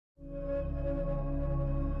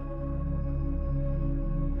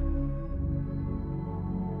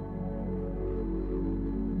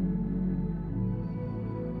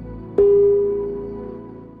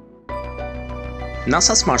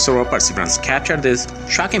NASA's Martian rover Perseverance captured this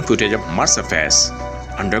shocking footage of Mars surface.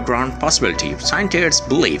 Underground possibility. Scientists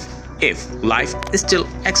believe if life still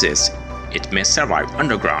exists, it may survive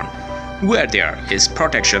underground, where there is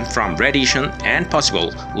protection from radiation and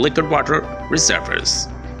possible liquid water reservoirs.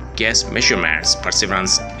 Gas measurements.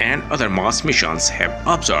 Perseverance and other Mars missions have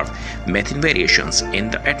observed methane variations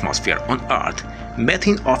in the atmosphere on Earth.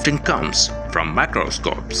 Methane often comes from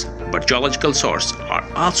microscopes, but geological sources are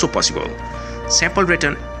also possible. Sample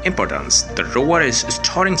return importance. The rover is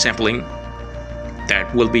storing sampling that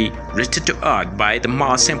will be returned to Earth by the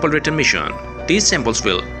Mars sample return mission. These samples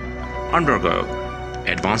will undergo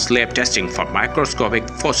advanced lab testing for microscopic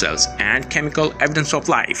fossils and chemical evidence of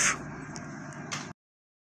life.